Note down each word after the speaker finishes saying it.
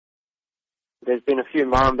there's been a few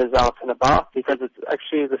mambas out and about because it's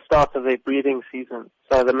actually the start of their breeding season.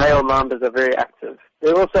 So the male mambas are very active.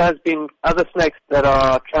 There also has been other snakes that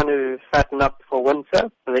are trying to fatten up for winter. So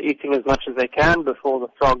they're eating as much as they can before the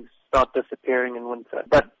frogs start disappearing in winter.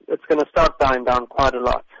 But it's going to start dying down quite a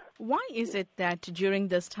lot. Why is it that during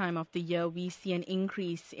this time of the year we see an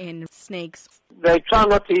increase in snakes? They try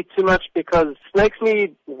not to eat too much because snakes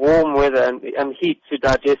need warm weather and heat to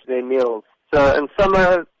digest their meals. So in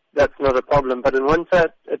summer, that's not a problem. But in winter,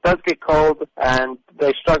 it does get cold and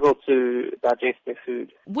they struggle to digest their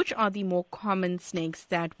food. Which are the more common snakes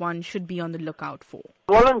that one should be on the lookout for?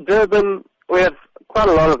 Well, in Durban, we have quite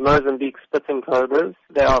a lot of Mozambique spitting cobras.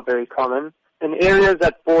 They are very common. In areas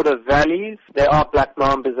that border valleys, there are black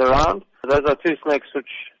mambas around. Those are two snakes which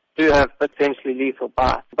do have potentially lethal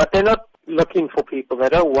bites. But they're not looking for people. They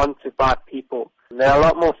don't want to bite people. They're a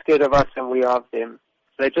lot more scared of us than we are of them.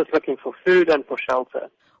 They're just looking for food and for shelter.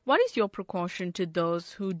 What is your precaution to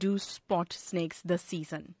those who do spot snakes this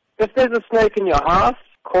season? If there's a snake in your house,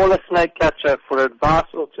 call a snake catcher for advice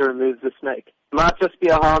or to remove the snake. It might just be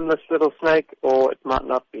a harmless little snake, or it might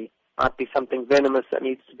not be. It might be something venomous that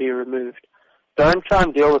needs to be removed. Don't try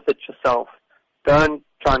and deal with it yourself. Don't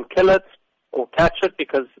try and kill it or catch it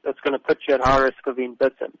because it's going to put you at high risk of being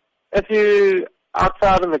bitten. If you're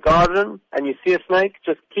outside in the garden and you see a snake,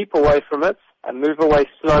 just keep away from it and move away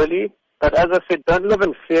slowly. But as I said, don't live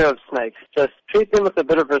in fear of snakes. Just treat them with a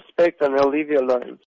bit of respect and they'll leave you alone.